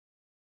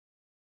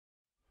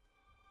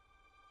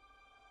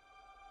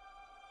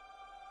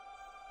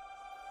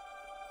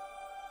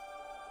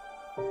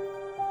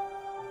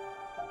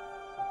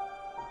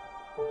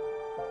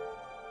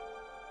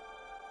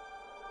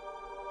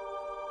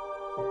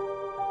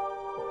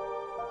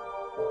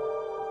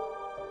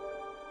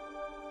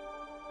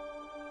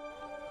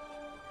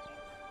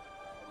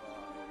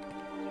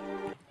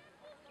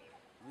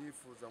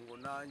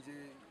nanjye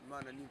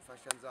Imana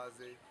nimfasha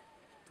nzaze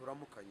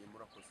turamukanye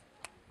murakoze.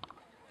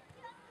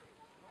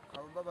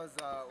 Nkaba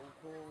mbabaza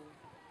uko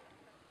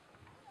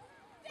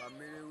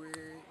bamerewe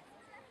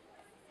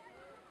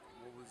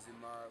mu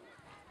buzima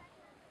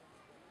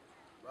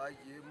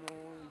bagiyemo,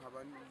 nkaba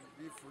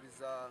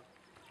bifuriza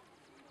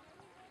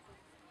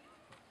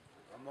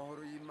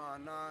amahoro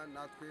y'Imana,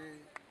 natwe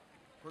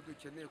ko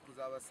dukeneye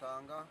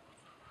kuzabasanga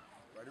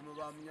barimo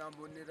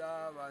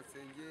bamyambonera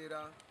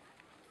bansengera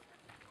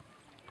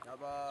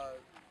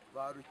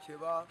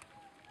barukeba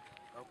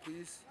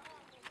bakwisi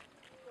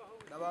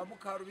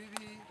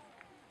n'abamukarubibi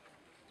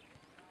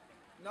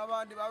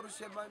n'abandi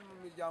barushema mu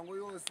miryango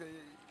yose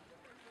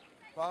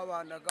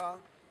twabanaga,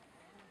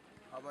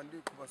 abandi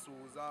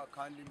kubasuhuza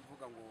kandi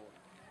mvuga ngo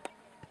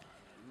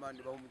Imana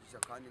ibaho umugisha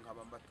kandi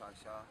nkaba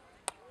mbatashya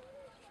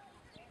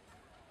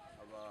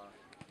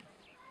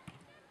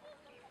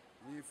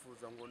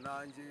nifuza ngo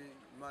nanjye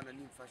Imana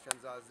nimfasha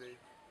nzaze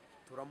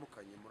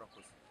turamukanye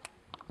murakoze.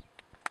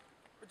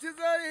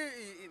 Ukizari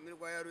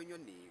imirwa ya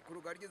runyoni ku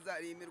rugaryi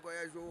zari imirwa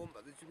ya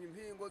jomba zicuma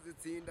impingo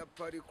zitsinda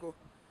pariko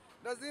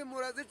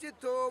ndazimura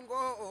zicitongo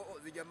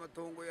zijya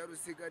amatongo ya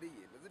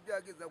rusigariye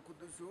ndazibyagiza ku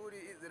dushuri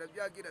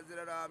zirabyagira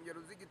zirarambya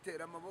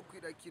ruzigitera amaboko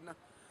irakina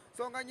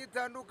songa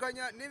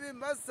nyitandukanya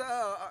n'ibimasa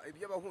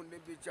iby'abahunde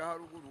mbica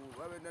haruguru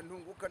babena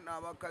ntunguka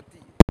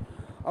nabakatiye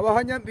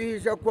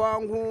abahanyambihisha kwa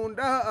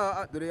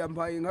nkunda dore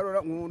yampaye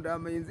inkarora nkunda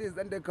yambaye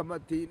nziza ndeka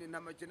amatini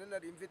n'amakene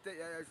nari mfite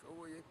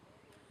yayashoboye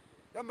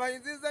yambaye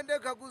nziza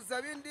ndeka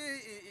gusaba indi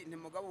ni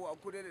mugabo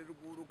wakurere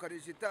ruguru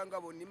karisha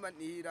itangabo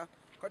nimanira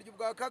karya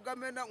ubwa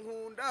Kagame na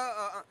nkunda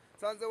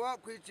sanze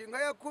wakwica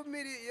inka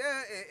yakumiriye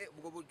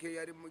ubwo bukeye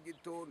ari mu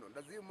gitondo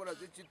ndazimura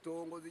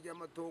zicitongo zijya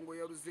amatongo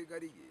ya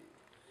rusigariye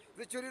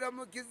zicyurira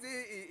mu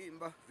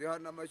kizimba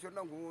zihana amashyo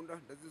na nkunda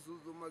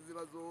ndazisuzuma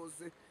ziba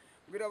zose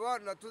mbwira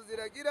abana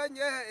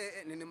tuziragiranye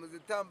nini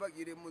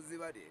muzitambagire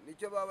muzibare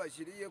nicyo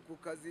babashyiriye ku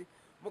kazi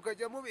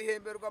mukajya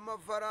mubihemberwa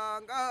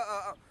amafaranga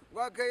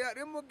bwakeye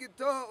ari mu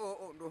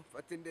gitondo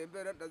fata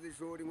indembera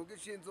ndazishora inkuga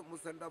ishinze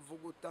umusa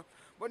ndavuguta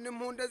mbona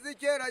impunde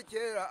zikera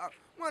kera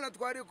mwana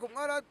twari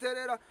kumwe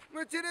araterera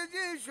mwikira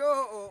ijisho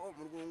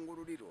mu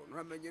rwungururiro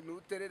nturamenye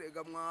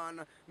ntutererega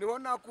mwana niho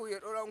nakuye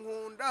rora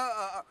nkunda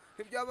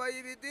ibyabaye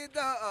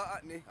ibidida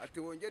ati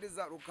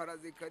wongereza rukara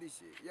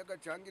zikarishye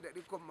y'agacangira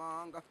ariko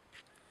manga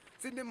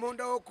sindi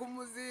mpunda wo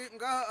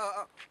kumuzinga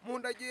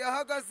munda agiye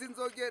ahagaze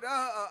inzogera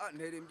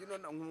ntera imbyino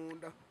na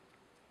nkunda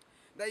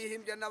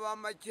ndayihimbya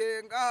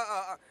n'abamakenga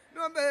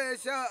niba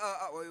mbeshya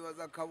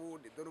wabibaza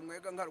akabundi dore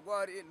umwega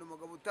nkarwari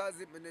n'umugabo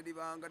utazi imenera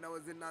ibanga nawe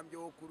zinambye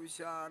wo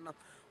kurushyana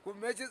ku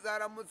mpeshyi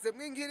zaramutse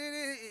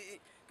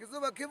mw'inkiriri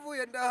kizuba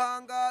kivuye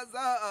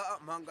ndahangaza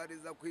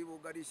mpangariza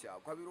kwibuga rishya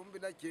kwa birumbi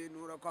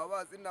nakenura kwa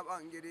bazi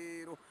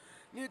n'abangerero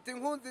niti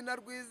nkunzi na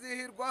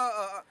rwizihirwa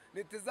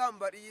niti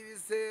zambariye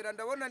ibisera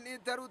ndabona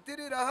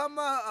nitarutirira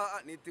hama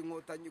niti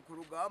inkotanyi ku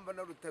rugamba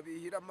na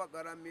rutabihira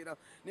amagaramira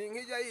ni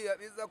nkijya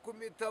yiyabiza ku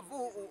mitavu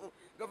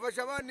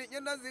gafasha abandi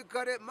nyana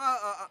zikarema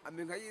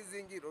aminka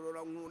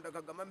yizingirorora nkunda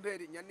Kagame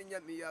mbere inyana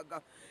inyamiyaga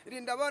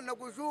irinda abana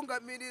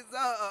gujungamiriza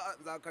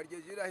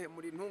nzakaryeje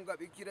muri ntunga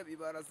bikira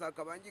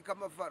bibarasaka bangika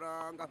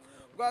amafaranga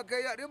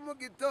bwakeye ari mu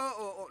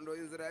gitondo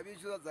inzira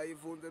yabishyuza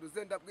zayifunze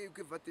rusenda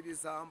bwiko ifata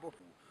ibisambo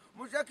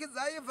mushaki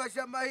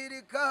zayifashe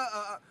amahirika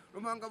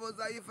rumangabo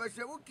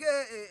zayifashe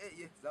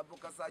bukeye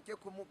zavuka sake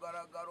ku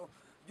mugaragaro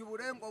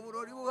by'uburengo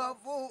burori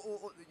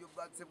buhavu zijya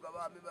ubwatsi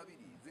bw'abami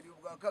babiri ziri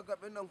ubwa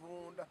Kagame na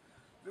nkunda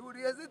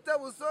ziburiye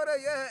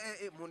zitabusoreye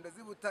impunde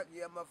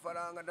zibutangiye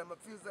amafaranga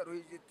ndamapfiza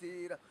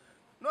ruhijitira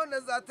none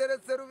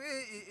zateretse rubi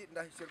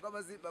ndahishirwa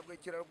abazimbabwe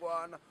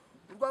kirarwana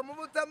urwa mu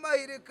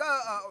butamahirika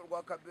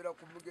urwa kabira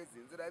ku mugezi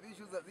inzira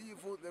yabishyuza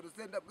ziyifunze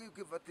rusenda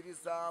bwiko ifata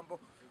ibisambo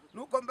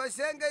nuko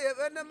mbashengeye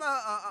bene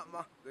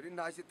mama dore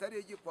ntashye itari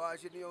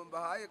igikwashi niyo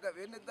mbahaye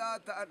bene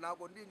data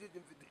ntago ndinjije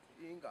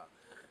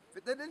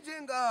mfite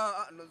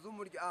n'inshingano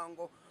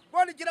z'umuryango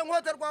rwandikira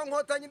nkota rwa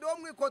nkotanyi ndi wo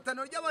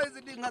mwikotaniro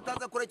ry'abahizi ndi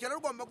nkataza kurekera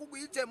rugomba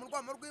kuguyicaye mu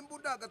rwamo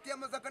rw'imbunda hagati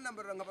y'amasaka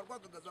nambarira nkaba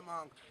rwagagaza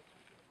amahanga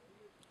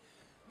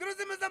dore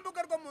zimeze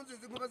mbuga rwo mu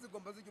nzizi nkuba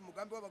zigomba zijya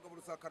umugambi w'abagabo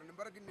rusakarana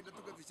imbaraga ininde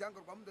tugeze ishyanga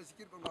rwa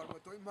mudashyikirwa rwa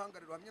rumuheto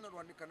w'impangariro hamwe na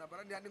rwandikana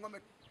bara ntihandi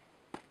nkomere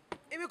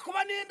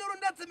ibikuba n'induru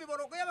ndetse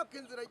imiborogo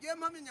y'abakinzira agiye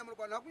mpamenya mu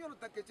Rwanda hakunyura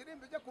utake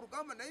kirimba ijya ku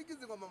rugamba nayo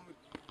igize ingoma mu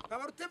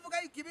nkaba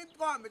rutivuga ikibi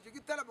twameje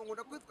igitaramo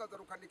nkunda kwitwaza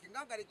rukanika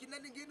ingangare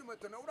kinani ngindi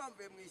umuheto nawe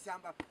uramvuye mu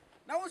ishyamba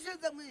nawe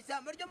ushize mu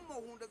ishyamba ryo mu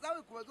muhunda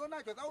zawe kubazo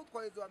ntacyo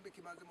zawutwaye ziwambika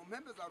imanzi mu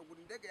mpembe za ruguru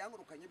indege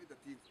yangurukanye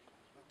bidatinze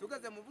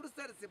tugeze mu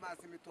Buruseli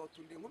simasi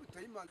mitoto ndi nkubito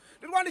y'imanzi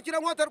nirwandikira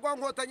nkota rwa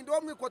nkotanyi ndi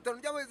wo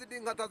mwikotaniro ry'abahizi ndi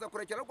nkataza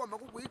kurekera rugomba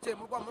kuguyicaye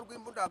mu rwamo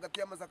rw'imbunda hagati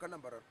y'amasaka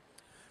n'ambarara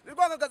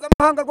rwangagaza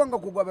amahanga rwanga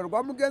kugwabera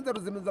rwa mugenza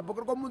ruzimiza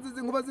mboga rwo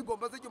munzizi nkuba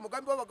zigomba zijya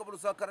umugambi w'abagabo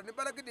rusakara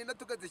n'imbaraga idinda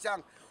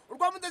tugazishyanga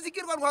urwa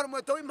mudashikirwa ntwara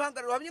umuheto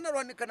w'impanga ruhamye na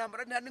ruhanika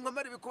ntambara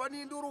n'inkomere bikuba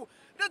n'induru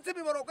ndetse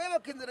imiborogo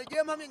y'abakinzira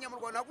giye mpamye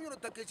nyamurwana hakunyura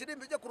utakishyira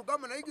imbe ku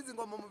rugamba nayigize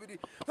ingoma mubiri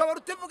nkaba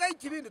rutivuga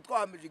y'ikibindi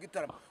twahamije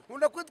igitaramo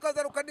nkunda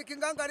kwitwaza rukandika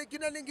ingangari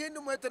kinani nkindi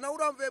umuheto nawe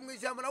uramvuye mu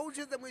ishyamba nawe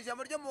ushize mu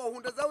ishyamba ryo mu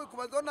hunda zawe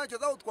kubazaho ntacyo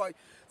zawutwaye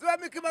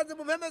zibamika imanzi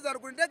mu mpeme za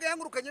ruguru indege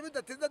yangurukanye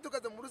bidatinze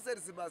tugaze mu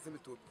ruseri sibasi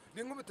mitutu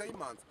ni nkubita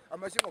y'imanzi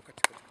amashyigo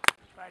kacikacika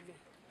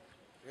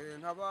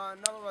nkaba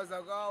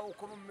nababazaga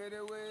uko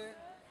mumerewe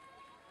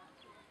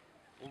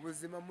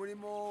ubuzima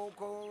murimo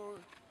uko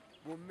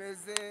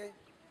bumeze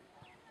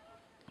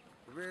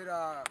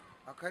kubera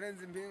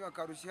akarenza impinga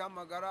karushya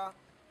amagara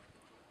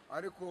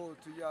ariko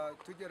tujya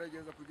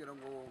tugerageza kugira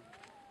ngo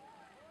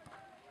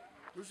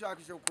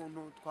dushakishe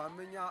ukuntu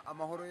twamenya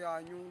amahoro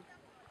yanyu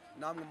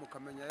namwe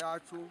mukamenya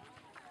yacu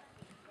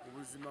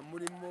ubuzima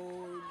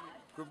murimo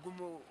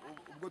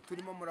ubwo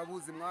turimo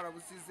murabuzi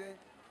mwarabusize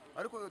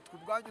ariko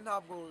twubwanyu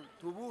ntabwo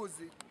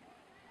tubuzi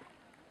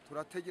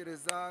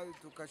turategereza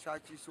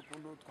tukashakisha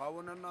ukuntu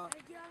twabonana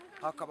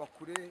hakaba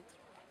kure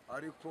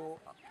ariko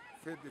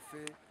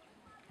fedefe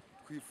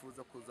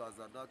twifuza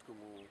kuzaza natwe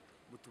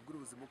mutubwire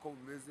ubuzima uko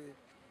bumeze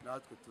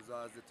natwe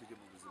tuzaze tujye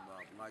mu buzima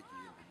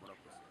mwagiye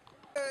murakoze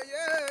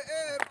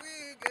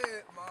bwige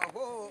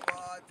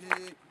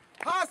mahobati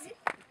hasi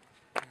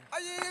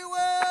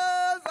ayiwe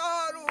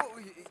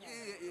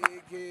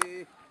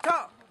zaruhigike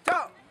ta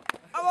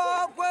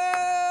abakwe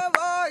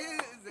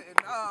bahize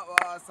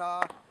n'abasa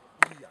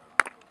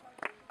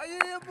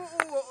ayibu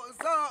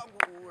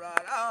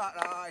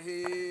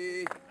sangurararahe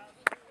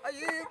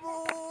ayibu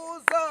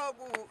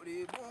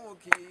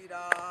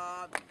sangurimukira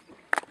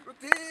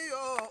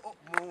rutiyo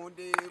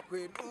mundekwe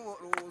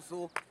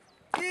n'uruso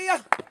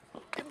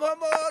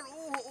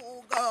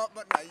impomoruga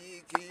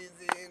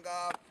nayikizinga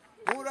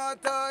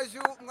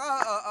uratashya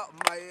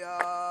umwamaya